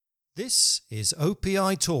This is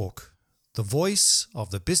OPI Talk, the voice of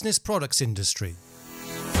the business products industry.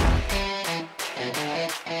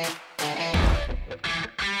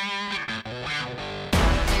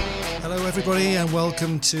 Hello everybody and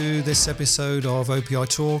welcome to this episode of OPI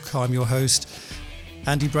Talk. I'm your host,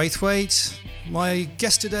 Andy Braithwaite. My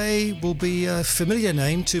guest today will be a familiar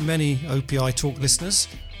name to many OPI Talk listeners,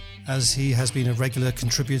 as he has been a regular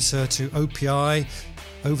contributor to OPI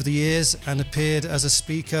over the years and appeared as a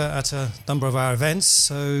speaker at a number of our events.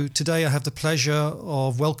 So today I have the pleasure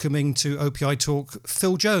of welcoming to OPI Talk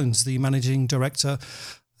Phil Jones, the Managing Director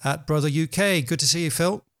at Brother UK. Good to see you,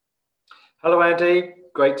 Phil. Hello, Andy.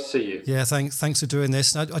 Great to see you. Yeah, thanks for doing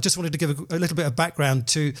this. I just wanted to give a little bit of background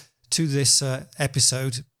to this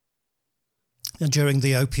episode. During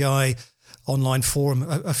the OPI online forum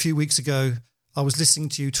a few weeks ago, I was listening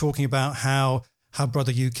to you talking about how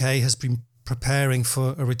Brother UK has been preparing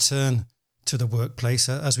for a return to the workplace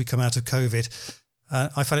as we come out of COVID.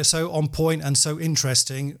 I found it so on point and so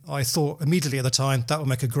interesting. I thought immediately at the time that would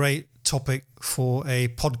make a great topic for a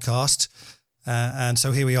podcast. And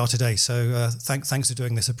so here we are today. So thanks for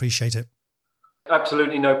doing this. Appreciate it.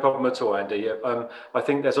 Absolutely no problem at all, Andy. I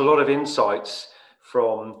think there's a lot of insights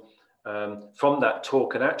from that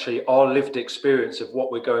talk and actually our lived experience of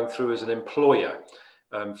what we're going through as an employer.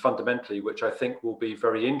 Fundamentally, which I think will be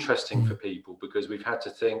very interesting for people, because we've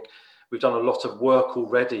done a lot of work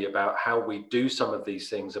already about how we do some of these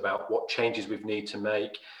things, about what changes we need to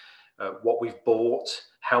make, what we've bought,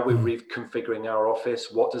 how we're reconfiguring our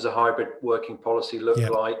office, what does a hybrid working policy look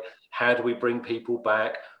like, how do we bring people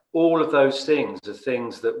back. All of those things are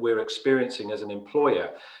things that we're experiencing as an employer.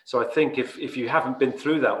 So I think if you haven't been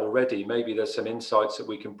through that already, maybe there's some insights that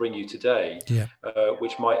we can bring you today,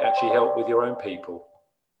 which might actually help with your own people.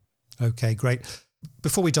 Okay, great.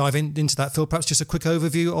 Before we dive into that, Phil, perhaps just a quick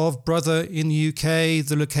overview of Brother in the UK,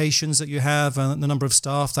 the locations that you have, and the number of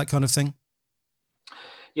staff, that kind of thing.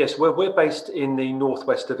 Yes, we're based in the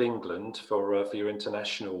northwest of England for your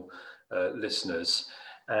international listeners,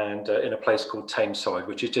 and in a place called Tameside,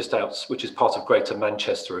 which is part of Greater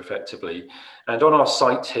Manchester, effectively. And on our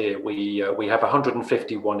site here, we have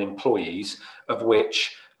 151 employees, of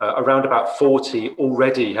which around about 40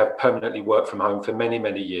 already have permanently worked from home for many,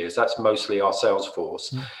 many years. That's mostly our sales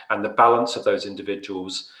force. And the balance of those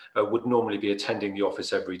individuals would normally be attending the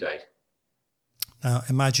office every day. Now,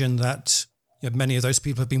 imagine that many of those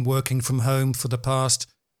people have been working from home for the past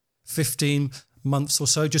 15 months or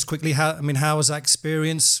so. Just quickly, how has that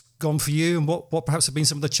experience gone for you, and what perhaps have been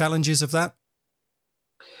some of the challenges of that?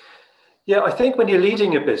 Yeah, I think when you're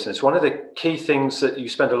leading a business, one of the key things that you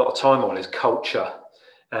spend a lot of time on is culture.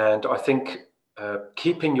 And I think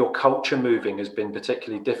keeping your culture moving has been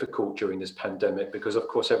particularly difficult during this pandemic, because, of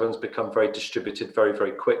course, everyone's become very distributed very,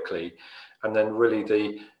 very quickly. And then really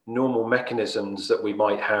the normal mechanisms that we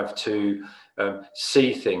might have to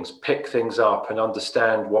see things, pick things up and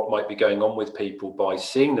understand what might be going on with people by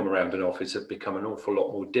seeing them around an office have become an awful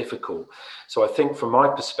lot more difficult. So I think from my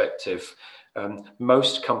perspective,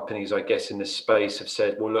 most companies, I guess, in this space have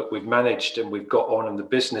said, well, look, we've managed and we've got on and the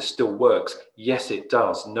business still works. Yes, it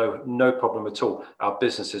does. No problem at all. Our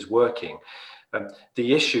business is working.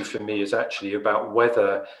 The issue for me is actually about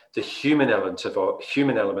whether the human element of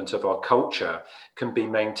our culture can be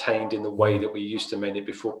maintained in the way that we used to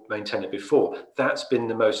maintain it before. That's been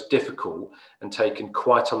the most difficult and taken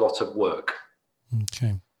quite a lot of work.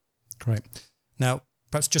 Okay, great. Now,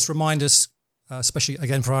 perhaps just remind us, especially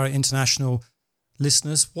again for our international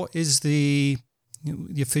listeners, what is the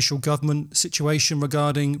official government situation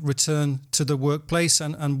regarding return to the workplace,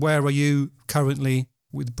 and where are you currently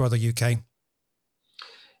with Brother UK?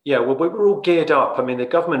 Yeah, well, we were all geared up. I mean, the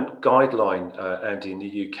government guideline, Andy, in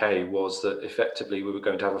the UK was that effectively we were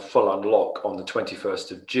going to have a full unlock on the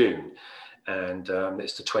 21st of June. And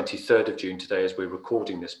it's the 23rd of June today as we're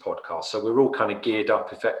recording this podcast. So we're all kind of geared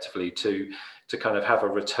up effectively to kind of have a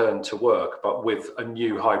return to work, but with a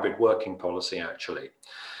new hybrid working policy, actually.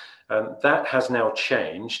 That has now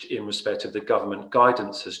changed in respect of the government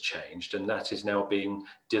guidance has changed, and that is now being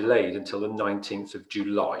delayed until the 19th of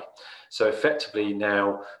July. So effectively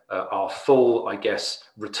now our full, I guess,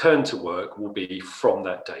 return to work will be from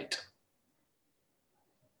that date.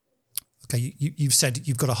 Okay, you've said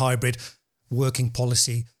you've got a hybrid working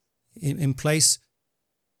policy in place.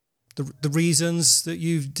 The reasons that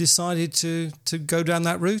you've decided to go down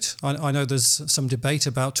that route? I know there's some debate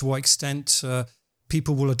about to what extent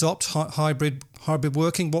people will adopt hybrid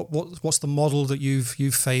working. What's the model that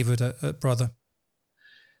you've favoured at Brother?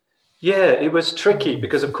 Yeah, it was tricky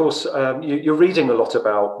because, of course, you're reading a lot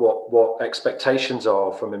about what expectations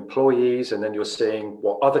are from employees, and then you're seeing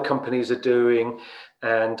what other companies are doing.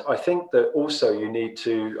 And I think that also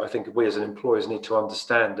I think we as employers need to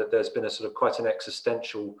understand that there's been a sort of quite an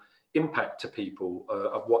existential impact to people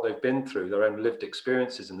of what they've been through, their own lived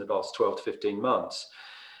experiences in the last 12 to 15 months.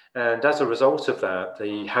 And as a result of that,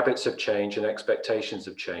 the habits have changed and expectations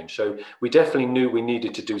have changed. So we definitely knew we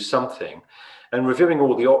needed to do something. And reviewing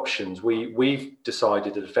all the options, we've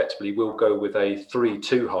decided that effectively we'll go with a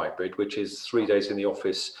 3-2 hybrid, which is 3 days in the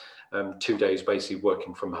office, 2 days basically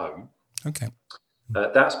working from home. Okay.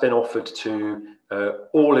 That's been offered to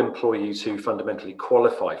all employees who fundamentally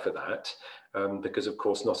qualify for that, because of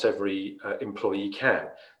course not every employee can.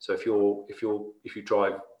 So if you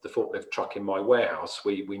drive the forklift truck in my warehouse,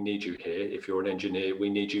 we need you here. If you're an engineer, we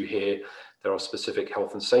need you here. There are specific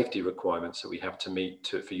health and safety requirements that we have to meet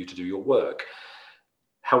for you to do your work.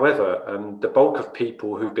 However, the bulk of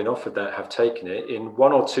people who've been offered that have taken it. In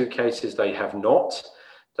 1 or 2 cases, they have not.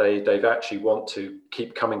 They've actually want to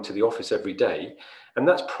keep coming to the office every day. And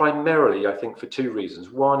that's primarily, I think, for 2 reasons.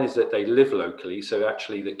 One is that they live locally, so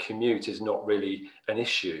actually the commute is not really an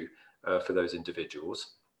issue for those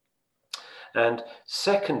individuals. And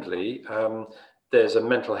secondly, there's a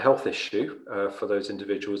mental health issue for those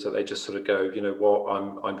individuals that they just sort of go, you know what,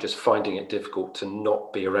 I'm just finding it difficult to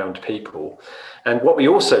not be around people. And what we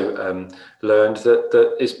also learned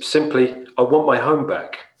that is simply, I want my home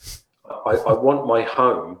back. I want my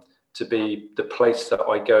home to be the place that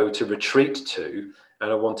I go to retreat to,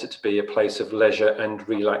 and I want it to be a place of leisure and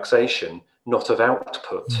relaxation, not of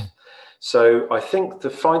output. So I think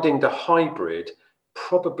finding the hybrid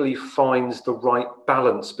probably finds the right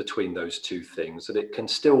balance between those 2 things, that it can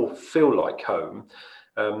still feel like home.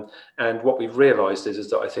 And what we've realized is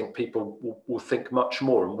that I think people will think much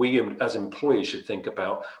more, and we as employees should think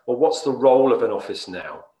about, well, what's the role of an office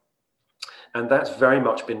now? And that's very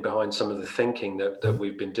much been behind some of the thinking that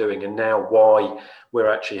we've been doing, and now why we're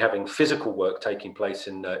actually having physical work taking place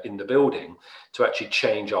in the building to actually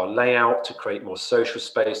change our layout, to create more social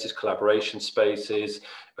spaces, collaboration spaces,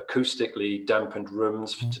 acoustically dampened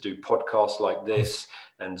rooms to do podcasts like this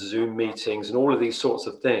and Zoom meetings and all of these sorts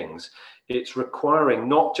of things. It's requiring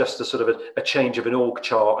not just a sort of a change of an org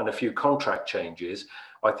chart and a few contract changes.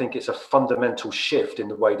 I think it's a fundamental shift in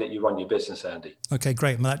the way that you run your business, Andy. Okay,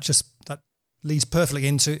 great. Well, that leads perfectly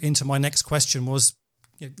into my next question was,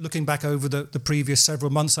 looking back over the previous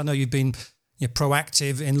several months, I know you've been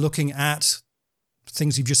proactive in looking at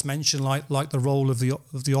things you've just mentioned, like the role of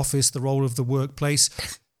the office, the role of the workplace.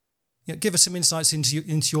 Give us some insights into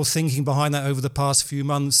your thinking behind that over the past few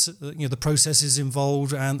months, the processes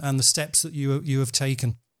involved and the steps that you have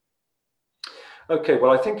taken. Okay,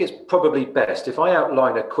 well, I think it's probably best if I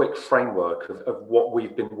outline a quick framework of what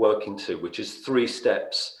we've been working to, which is 3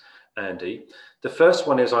 steps, Andy. The first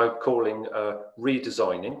one is I'm calling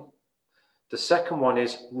redesigning. The second one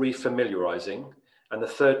is refamiliarizing. And the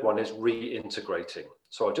third one is reintegrating.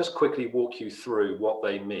 So I'll just quickly walk you through what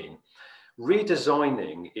they mean.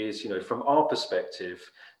 Redesigning is, from our perspective,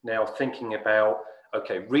 now thinking about,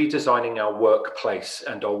 okay, redesigning our workplace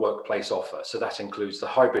and our workplace offer. So that includes the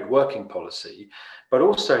hybrid working policy, but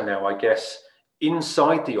also now, I guess,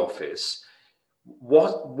 inside the office,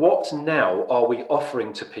 what now are we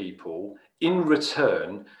offering to people in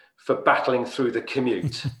return for battling through the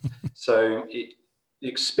commute? So the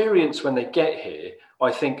experience when they get here,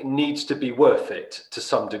 I think, needs to be worth it to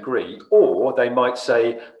some degree, or they might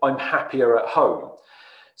say, I'm happier at home.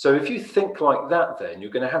 So if you think like that, then you're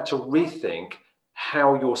going to have to rethink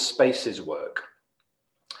how your spaces work.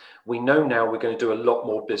 We know now we're going to do a lot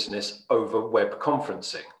more business over web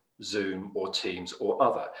conferencing, Zoom or Teams or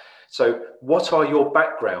other. So what are your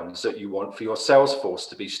backgrounds that you want for your sales force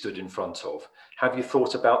to be stood in front of? Have you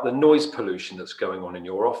thought about the noise pollution that's going on in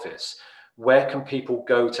your office? Where can people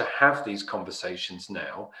go to have these conversations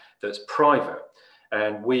now that's private?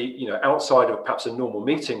 And we, outside of perhaps a normal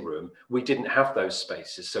meeting room, we didn't have those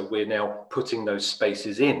spaces. So we're now putting those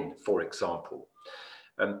spaces in, for example.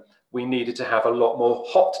 We needed to have a lot more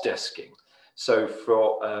hot desking. So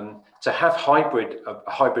to have a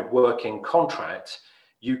hybrid working contract,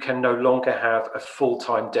 you can no longer have a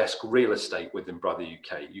full-time desk real estate within Brother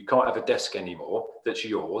UK. You can't have a desk anymore that's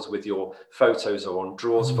yours with your photos on,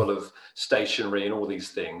 drawers full of stationery and all these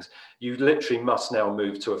things. You literally must now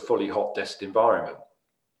move to a fully hot desk environment.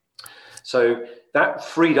 So that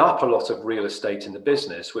freed up a lot of real estate in the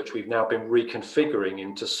business, which we've now been reconfiguring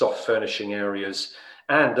into soft furnishing areas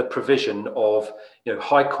and the provision of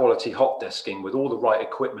high quality hot desking with all the right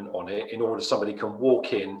equipment on it in order somebody can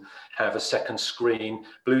walk in, have a second screen,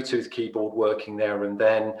 Bluetooth keyboard working there, and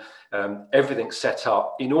then everything set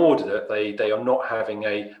up in order that they are not having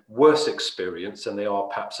a worse experience than they are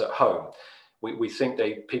perhaps at home. We think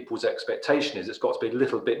people's expectation is it's got to be a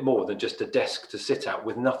little bit more than just a desk to sit at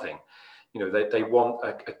with nothing. They want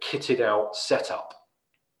a kitted out setup.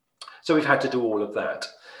 So we've had to do all of that.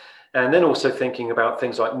 And then also thinking about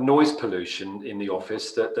things like noise pollution in the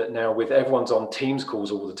office, that now with everyone's on Teams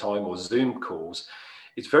calls all the time or Zoom calls,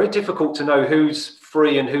 it's very difficult to know who's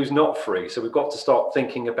free and who's not free. So we've got to start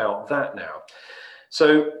thinking about that now.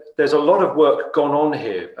 So there's a lot of work gone on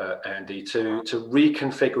here, Andy, to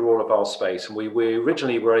reconfigure all of our space. And we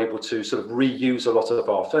originally were able to sort of reuse a lot of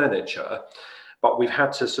our furniture, but we've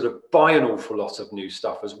had to sort of buy an awful lot of new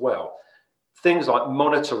stuff as well. Things like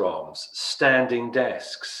monitor arms, standing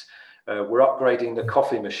desks. We're upgrading the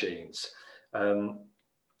coffee machines.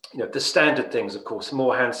 The standard things, of course,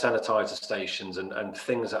 more hand sanitizer stations and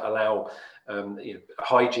things that allow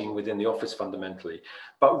hygiene within the office fundamentally.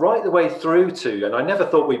 But right the way through to, and I never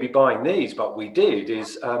thought we'd be buying these, but we did,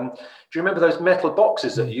 is, do you remember those metal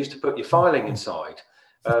boxes that you used to put your filing inside?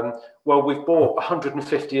 Well, we've bought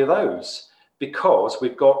 150 of those because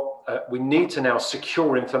we need to now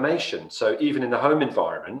secure information. So even in the home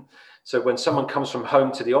environment, so when someone comes from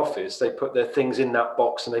home to the office, they put their things in that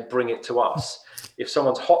box and they bring it to us. If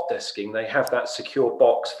someone's hot desking, they have that secure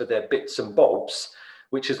box for their bits and bobs,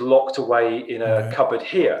 which is locked away in a cupboard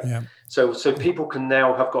here. Yeah. So people can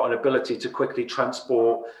now have got an ability to quickly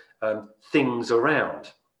transport things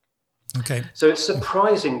around. Okay. So it's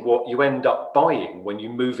surprising what you end up buying when you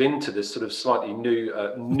move into this sort of slightly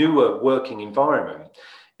newer working environment.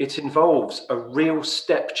 It involves a real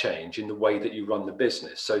step change in the way that you run the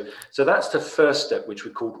business. So that's the first step, which we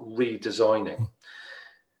call redesigning.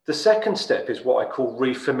 The second step is what I call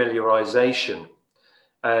refamiliarization.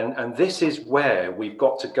 And this is where we've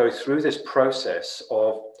got to go through this process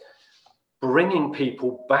of bringing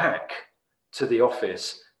people back to the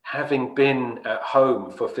office, having been at home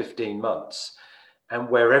for 15 months, and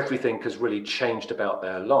where everything has really changed about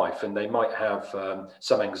their life. And they might have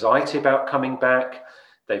some anxiety about coming back.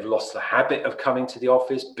 They've lost the habit of coming to the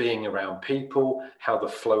office, being around people, how the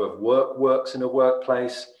flow of work works in a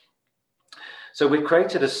workplace. So we've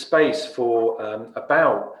created a space for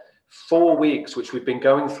about 4 weeks, which we've been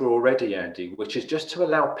going through already, Andy, which is just to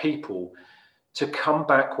allow people to come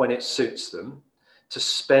back when it suits them, to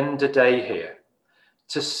spend a day here,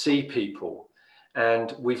 to see people.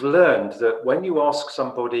 And we've learned that when you ask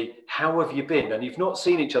somebody, how have you been? And you've not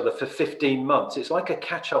seen each other for 15 months, it's like a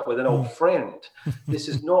catch up with an old friend. This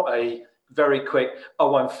is not a very quick,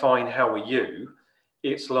 oh, I'm fine, how are you?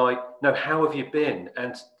 It's like, no, how have you been?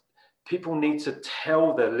 And people need to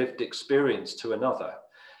tell their lived experience to another.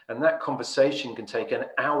 And that conversation can take an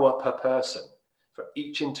hour per person for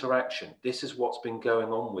each interaction. This is what's been going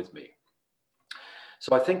on with me.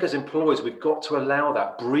 So I think as employers, we've got to allow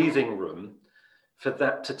that breathing room for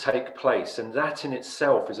that to take place. And that in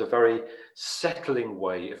itself is a very settling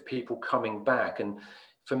way of people coming back. And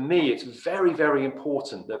for me, it's very, very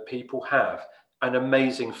important that people have an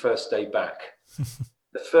amazing first day back.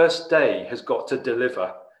 The first day has got to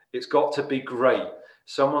deliver. It's got to be great.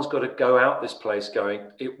 Someone's got to go out this place going,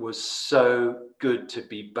 it was so good to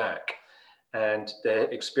be back. And they're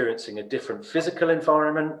experiencing a different physical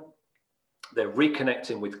environment. They're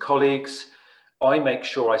reconnecting with colleagues. I make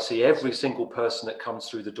sure I see every single person that comes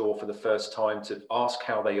through the door for the first time to ask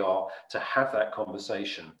how they are, to have that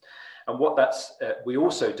conversation. And what we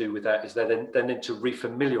also do with that is they need to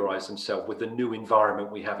refamiliarize themselves with the new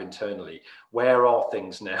environment we have internally. Where are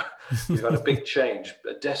things now? We've had a big change.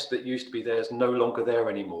 A desk that used to be there is no longer there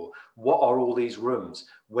anymore. What are all these rooms?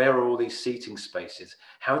 Where are all these seating spaces?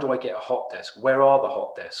 How do I get a hot desk? Where are the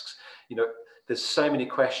hot desks? There's so many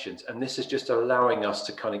questions, and this is just allowing us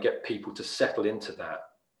to kind of get people to settle into that.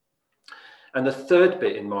 And the third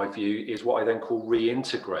bit, in my view, is what I then call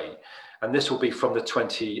reintegrate. And this will be from the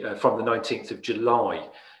 19th of July,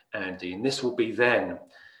 Andy. And this will be then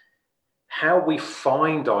how we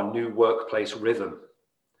find our new workplace rhythm,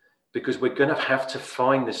 because we're going to have to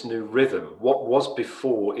find this new rhythm. What was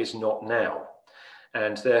before is not now.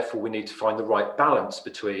 And therefore, we need to find the right balance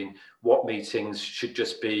between what meetings should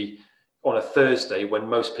just be on a Thursday when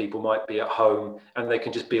most people might be at home and they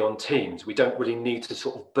can just be on Teams. We don't really need to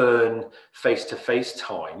sort of burn face-to-face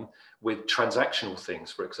time with transactional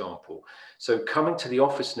things, for example. So coming to the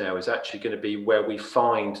office now is actually going to be where we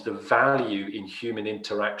find the value in human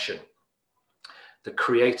interaction, the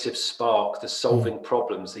creative spark, the solving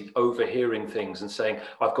problems, the overhearing things and saying,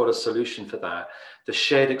 I've got a solution for that. The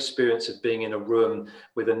shared experience of being in a room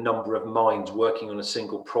with a number of minds working on a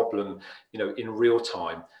single problem, in real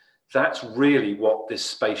time. That's really what this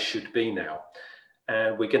space should be now.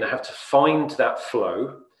 And we're going to have to find that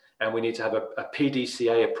flow, and we need to have a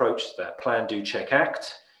PDCA approach to that, plan, do, check,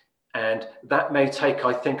 act. And that may take,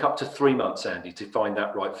 I think, up to 3 months, Andy, to find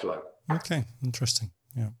that right flow. Okay, interesting.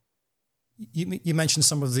 Yeah. You mentioned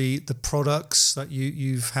some of the products that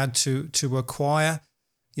you've had to acquire.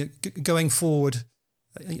 Going forward,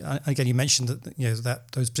 again, you mentioned that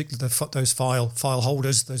that those particular those file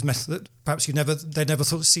holders, those methods that perhaps they never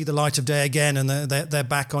thought to see the light of day again, and they're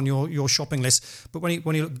back on your shopping list. But when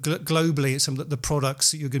you look globally at some of the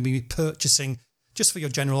products that you're going to be purchasing just for your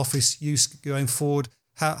general office use going forward,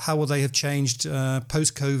 how will they have changed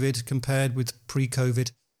post-COVID compared with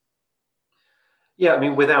pre-COVID? Yeah, I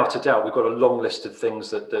mean, without a doubt, we've got a long list of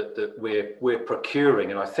things that we're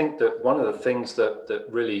procuring, and I think that one of the things that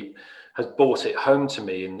really has brought it home to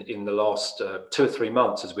me in the last 2 or 3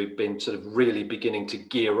 months, as we've been sort of really beginning to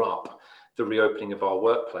gear up the reopening of our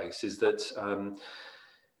workplace, is that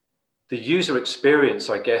the user experience,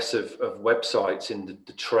 I guess, of websites in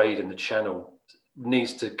the trade and the channel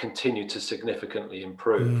needs to continue to significantly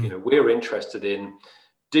improve. We're interested in,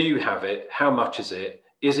 do you have it? How much is it?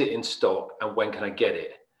 Is it in stock? And when can I get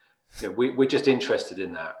it? We're just interested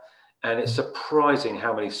in that. And it's surprising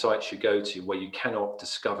how many sites you go to where you cannot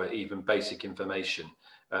discover even basic information,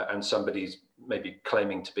 and somebody's maybe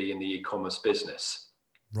claiming to be in the e-commerce business.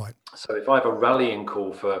 Right. So if I have a rallying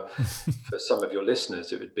call for some of your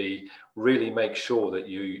listeners, it would be really make sure that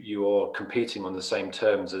you are competing on the same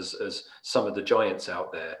terms as some of the giants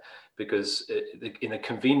out there, because in a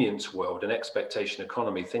convenience world, an expectation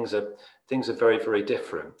economy, things are very, very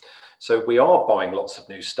different. So we are buying lots of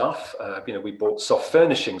new stuff. We bought soft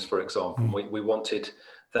furnishings, for example. We wanted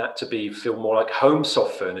that to feel more like home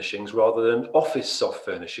soft furnishings rather than office soft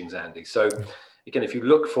furnishings, Andy. So again, if you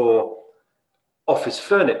look for office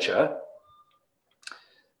furniture,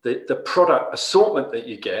 the product assortment that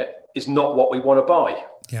you get is not what we want to buy.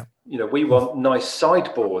 Yeah. We want nice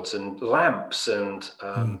sideboards and lamps and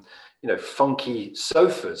funky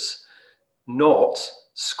sofas, not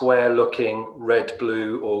square looking red,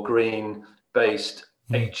 blue or green based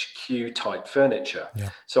HQ type furniture. Yeah.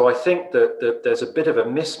 So I think that there's a bit of a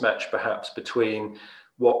mismatch perhaps between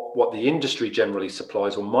what the industry generally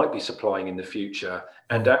supplies or might be supplying in the future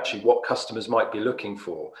and actually what customers might be looking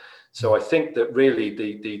for. So I think that really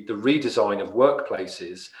the redesign of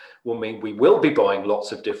workplaces will mean we will be buying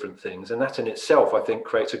lots of different things, and that in itself, I think,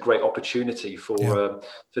 creates a great opportunity for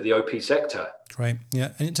the OP sector. Great,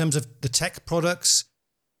 yeah. And in terms of the tech products,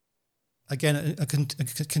 again, a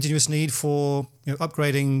continuous need for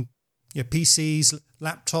upgrading your PCs,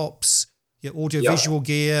 laptops, your audio-visual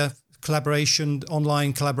gear, collaboration,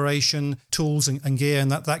 online collaboration tools and gear,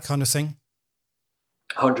 and that kind of thing.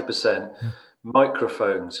 100%.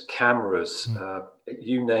 Microphones, cameras,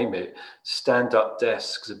 you name it, stand-up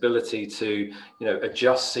desks, ability to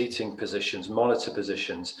adjust seating positions, monitor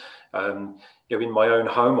positions. In my own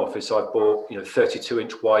home office, I bought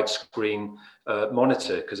 32-inch widescreen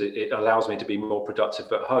monitor because it allows me to be more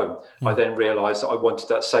productive at home. I then realised that I wanted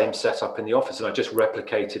that same setup in the office, and I just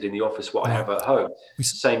replicated in the office what I have at home.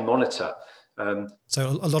 Same monitor.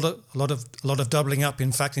 So a lot of doubling up,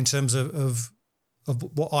 in fact, in terms of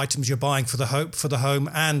what items you're buying for the home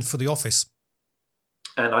and for the office.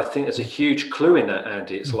 And I think there's a huge clue in that,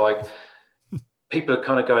 Andy. It's like people are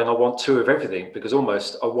kind of going, I want 2 of everything, because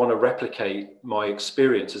almost I want to replicate my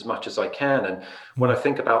experience as much as I can. And when I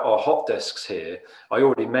think about our hot desks here, I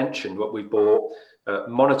already mentioned what we bought: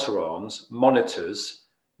 monitor arms, monitors,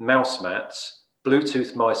 mouse mats,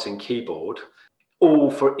 Bluetooth mice and keyboard,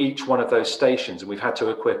 all for each one of those stations. And we've had to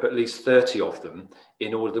equip at least 30 of them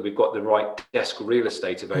in order that we've got the right desk real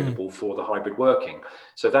estate available for the hybrid working.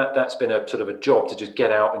 So that's been a sort of a job to just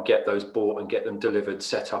get out and get those bought and get them delivered,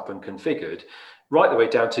 set up and configured, right the way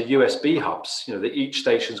down to USB hubs. That each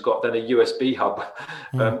station's got then a USB hub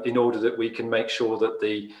in order that we can make sure that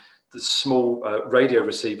the small radio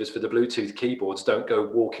receivers for the Bluetooth keyboards don't go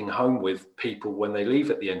walking home with people when they leave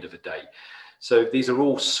at the end of the day. So these are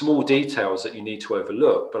all small details that you need to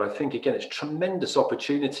overlook. But I think, again, it's tremendous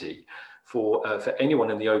opportunity for anyone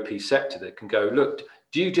in the OP sector that can go, look,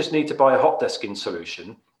 do you just need to buy a hot desking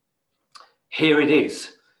solution? Here it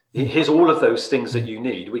is. Here's all of those things that you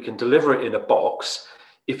need. We can deliver it in a box.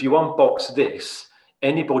 If you unbox this,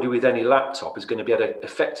 anybody with any laptop is going to be able to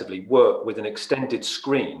effectively work with an extended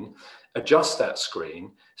screen, adjust that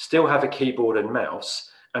screen, still have a keyboard and mouse,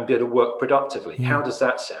 and be able to work productively. How does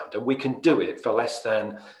that sound? And we can do it for less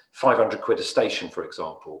than 500 quid a station, for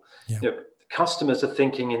example. Customers are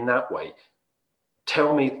thinking in that way.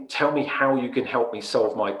 Tell me how you can help me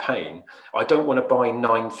solve my pain. I don't want to buy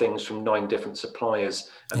 9 things from 9 different suppliers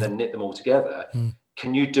and then knit them all together.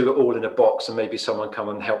 Can you do it all in a box and maybe someone come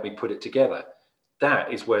and help me put it together?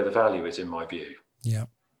 That is where the value is, in my view. Yeah.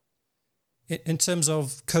 in terms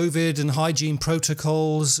of COVID and hygiene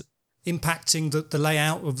protocols impacting the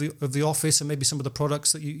layout of the office and maybe some of the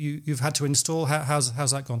products that you've had to install?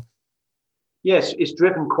 How's that gone? Yes, it's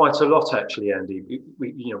driven quite a lot, actually, Andy.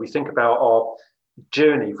 We think about our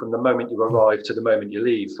journey from the moment you arrive to the moment you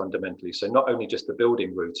leave, fundamentally. So not only just the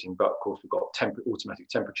building routing, but of course we've got automatic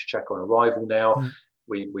temperature check on arrival now.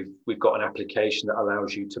 We've got an application that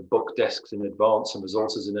allows you to book desks in advance and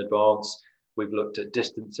resources in advance. We've looked at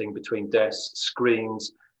distancing between desks,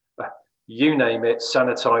 screens, you name it,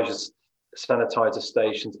 sanitizer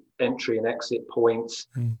stations, entry and exit points,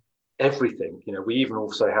 everything. We even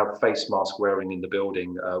also have face mask wearing in the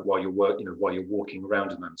building while you're walking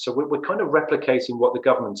around in them. So we're kind of replicating what the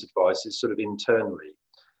government's advice is sort of internally.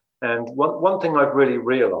 And one thing I've really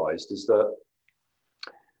realized is that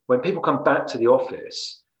when people come back to the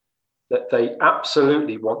office, that they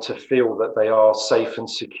absolutely want to feel that they are safe and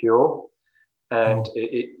secure. And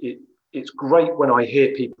it's great when I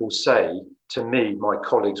hear people say to me, my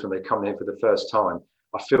colleagues, when they come here for the first time,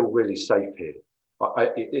 I feel really safe here.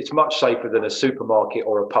 It's much safer than a supermarket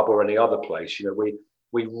or a pub or any other place.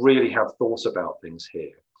 We really have thought about things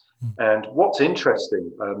here. And what's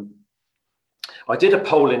interesting, I did a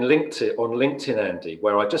poll on LinkedIn, Andy,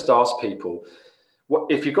 where I just asked people,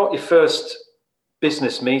 if you got your first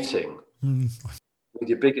business meeting with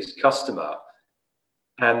your biggest customer,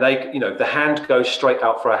 and the hand goes straight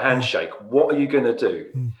out for a handshake, what are you going to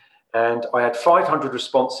do? And I had 500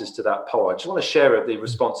 responses to that poll. I just want to share the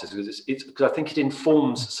responses because I think it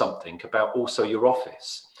informs something about also your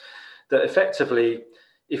office. That effectively,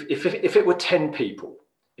 if it were 10 people,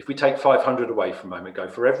 if we take 500 away for a moment, go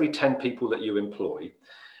for every 10 people that you employ,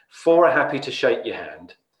 4 are happy to shake your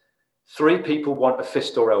hand, 3 people want a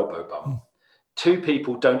fist or elbow bump, 2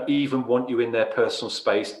 people don't even want you in their personal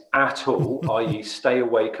space at all, i.e. stay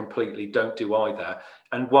away completely, don't do either,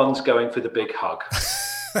 and 1's going for the big hug.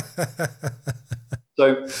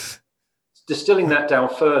 So distilling that down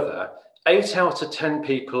further, 8 out of 10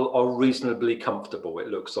 people are reasonably comfortable, it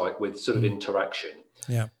looks like, with sort of interaction.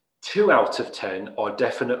 2 out of 10 are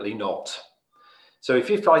definitely not. So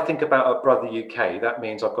if I think about at Brother UK, that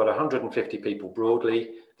means I've got 150 people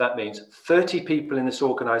broadly. That means 30 people in this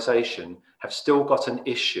organization have still got an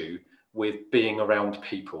issue with being around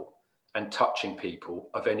people and touching people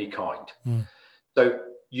of any kind. So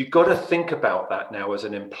you've got to think about that now as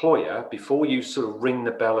an employer before you sort of ring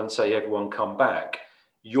the bell and say, everyone come back.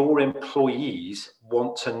 Your employees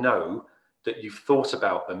want to know that you've thought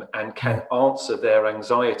about them and can answer their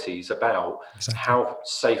anxieties about how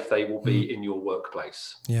safe they will be in your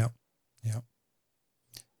workplace.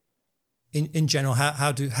 In general,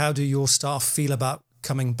 how do your staff feel about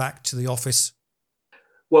coming back to the office?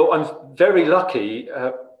 Well, I'm very lucky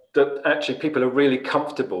that actually people are really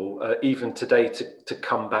comfortable even today to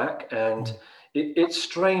come back. And it's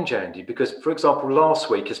strange, Andy, because, for example, last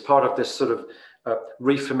week, as part of this sort of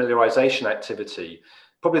refamiliarization activity,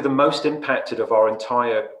 probably the most impacted of our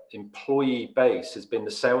entire employee base has been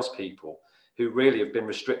the salespeople, who really have been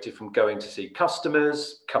restricted from going to see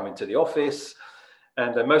customers, coming to the office,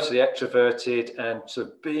 and they're mostly extroverted, and sort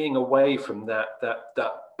of being away from that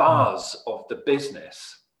buzz of the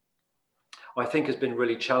business, I think has been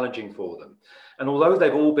really challenging for them. And although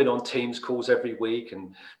they've all been on Teams calls every week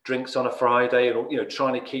and drinks on a Friday and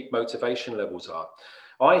trying to keep motivation levels up,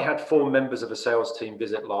 I had 4 members of a sales team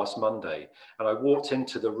visit last Monday, and I walked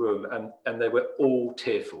into the room and they were all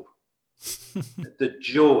tearful. The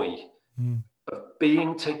joy of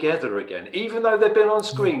being together again, even though they've been on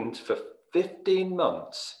screens for 15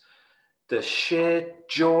 months, the sheer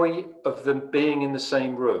joy of them being in the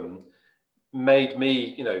same room made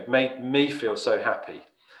me feel so happy.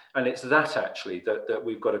 And it's that actually that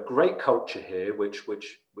we've got a great culture here, which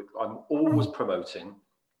I'm always promoting.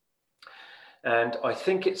 And I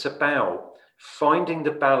think it's about finding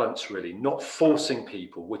the balance, really, not forcing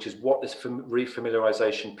people, which is what this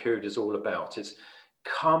refamiliarization period is all about. It's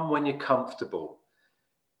come when you're comfortable.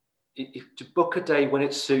 To book a day when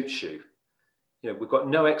it suits you. We've got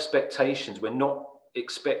no expectations. We're not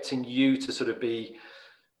expecting you to sort of be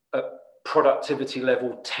at productivity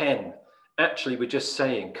level 10. Actually, we're just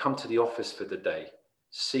saying, come to the office for the day,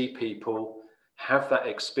 see people, have that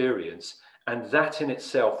experience. And that in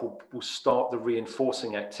itself will start the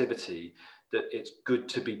reinforcing activity that it's good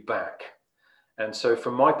to be back. And so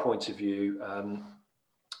from my point of view,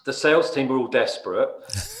 the sales team are all desperate.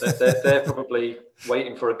 They're probably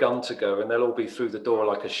waiting for a gun to go, and they'll all be through the door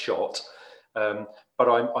like a shot. But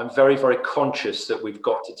I'm very, very conscious that we've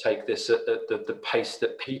got to take this at the pace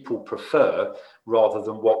that people prefer rather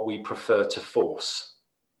than what we prefer to force.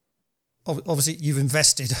 Obviously, you've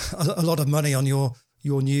invested a lot of money on your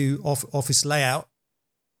your new office layout.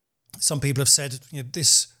 Some people have said,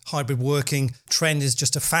 this hybrid working trend is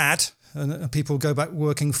just a fad, and people go back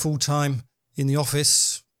working full time in the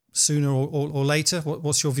office sooner or later.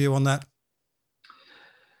 What's your view on that?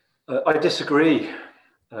 I disagree.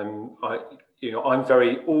 I'm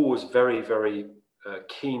always very, very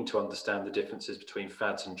keen to understand the differences between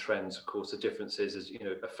fads and trends. Of course, the difference is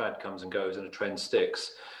a fad comes and goes and a trend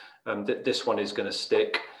sticks. This one is going to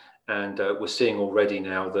stick, and we're seeing already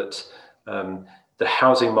now that the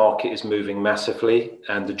housing market is moving massively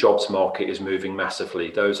and the jobs market is moving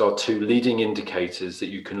massively. Those are two leading indicators that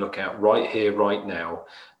you can look at right here, right now,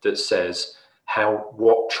 that says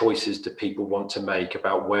what choices do people want to make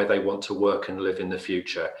about where they want to work and live in the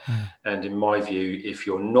future. And in my view, if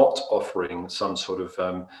you're not offering some sort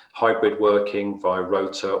of hybrid working via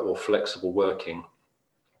rota or flexible working,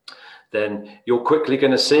 then you're quickly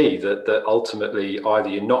going to see that ultimately either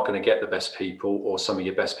you're not going to get the best people or some of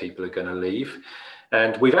your best people are going to leave.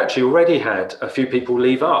 And we've actually already had a few people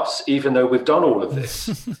leave us, even though we've done all of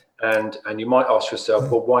this. and you might ask yourself,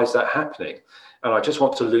 well, why is that happening? And I just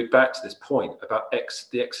want to loop back to this point about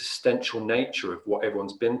the existential nature of what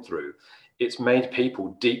everyone's been through. It's made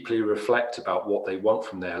people deeply reflect about what they want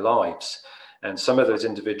from their lives. And some of those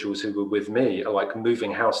individuals who were with me are like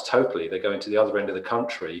moving house totally. They're going to the other end of the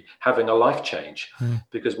country, having a life change,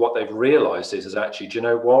 because what they've realized is actually, do you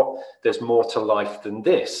know what? There's more to life than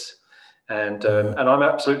this. And I'm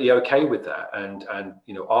absolutely okay with that. And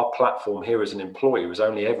our platform here as an employer is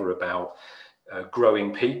only ever about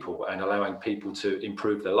growing people and allowing people to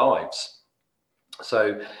improve their lives.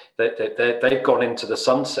 So they've gone into the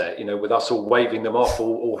sunset, with us all waving them off,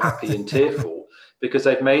 all happy and tearful, because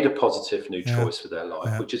they've made a positive new choice for their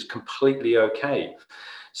life, which is completely okay.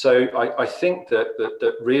 So I think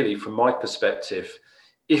that really, from my perspective,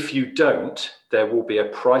 if you don't, there will be a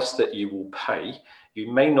price that you will pay. You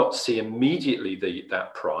may not see immediately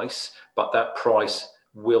that price, but that price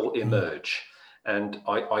will emerge. And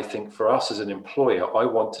I think for us as an employer, I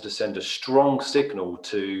wanted to send a strong signal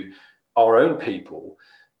to our own people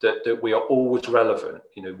that we are always relevant.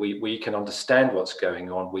 We can understand what's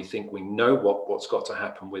going on. We think we know what's got to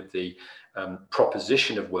happen with the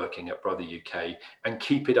proposition of working at Brother UK and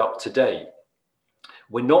keep it up to date.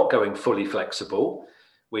 We're not going fully flexible.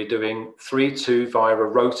 We're doing 3-2 via a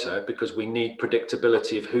rota because we need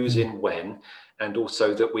predictability of who's in when, and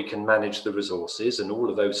also that we can manage the resources and all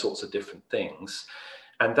of those sorts of different things.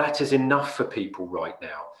 And that is enough for people right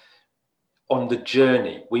now. On the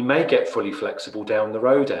journey, we may get fully flexible down the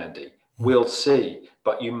road, Andy. We'll see,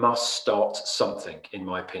 but you must start something, in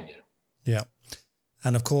my opinion. Yeah.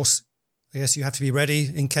 And of course, I guess you have to be ready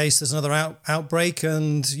in case there's another outbreak,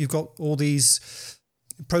 and you've got all these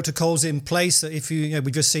protocols in place that if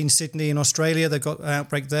we've just seen Sydney in Australia, they've got an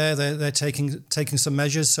outbreak there. They're taking some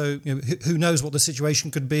measures. So who knows what the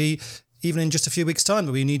situation could be, even in just a few weeks' time.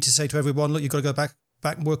 But we need to say to everyone, look, you've got to go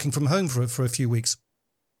back working from home for a few weeks.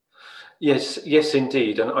 Yes,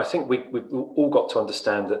 indeed. And I think we've all got to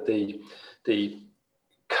understand that the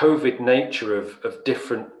COVID nature of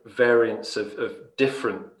different variants of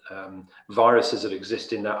different viruses that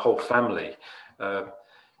exist in that whole family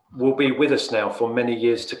will be with us now for many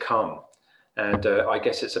years to come. And I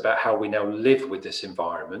guess it's about how we now live with this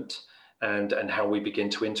environment and how we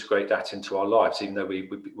begin to integrate that into our lives, even though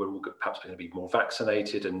we're all perhaps going to be more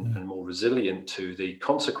vaccinated and more resilient to the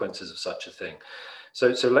consequences of such a thing.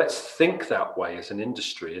 So let's think that way as an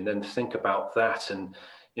industry, and then think about that. And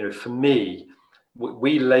for me,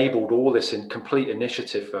 we labelled all this in complete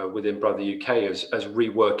initiative within Brother UK as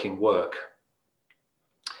reworking work.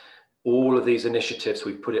 All of these initiatives,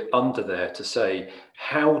 we put it under there to say,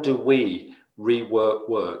 how do we rework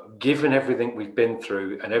work, given everything we've been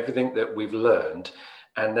through and everything that we've learned,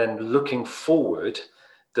 and then looking forward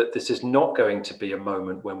that this is not going to be a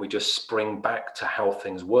moment when we just spring back to how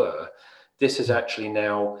things were. This is actually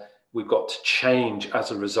now, we've got to change as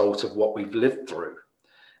a result of what we've lived through.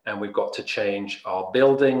 And we've got to change our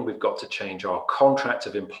building, we've got to change our contract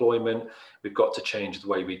of employment, we've got to change the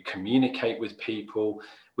way we communicate with people,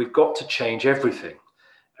 we've got to change everything.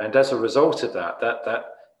 And as a result of that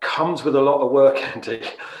comes with a lot of work, Andy.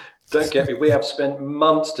 Don't get me, we have spent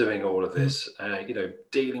months doing all of this,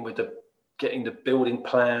 dealing with getting the building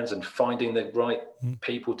plans and finding the right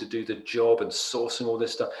people to do the job and sourcing all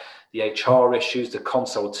this stuff, the HR issues, the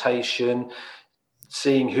consultation,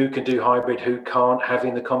 seeing who can do hybrid, who can't,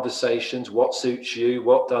 having the conversations, what suits you,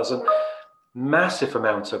 what doesn't. Massive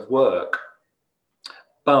amount of work,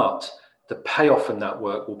 but the payoff in that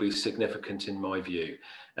work will be significant in my view.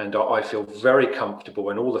 And I feel very comfortable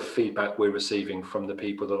in all the feedback we're receiving from the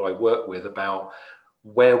people that I work with about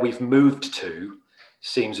where we've moved to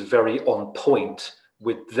seems very on point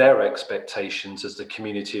with their expectations as the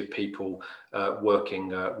community of people working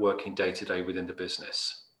day to day within the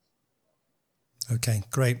business. Okay,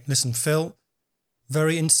 great. Listen, Phil,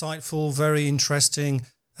 very insightful, very interesting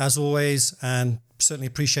as always, and certainly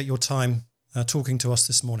appreciate your time talking to us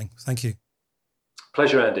this morning. Thank you.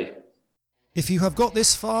 Pleasure, Andy. If you have got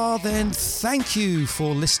this far, then thank you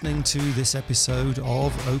for listening to this episode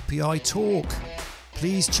of OPI Talk.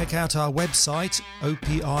 Please check out our website,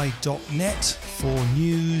 opi.net, for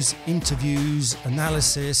news, interviews,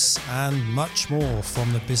 analysis, and much more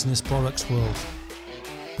from the business products world.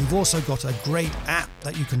 We've also got a great app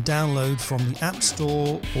that you can download from the App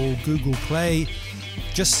Store or Google Play.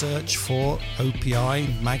 Just search for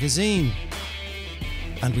OPI Magazine.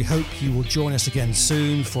 And we hope you will join us again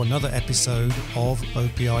soon for another episode of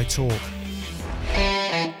OPI Talk.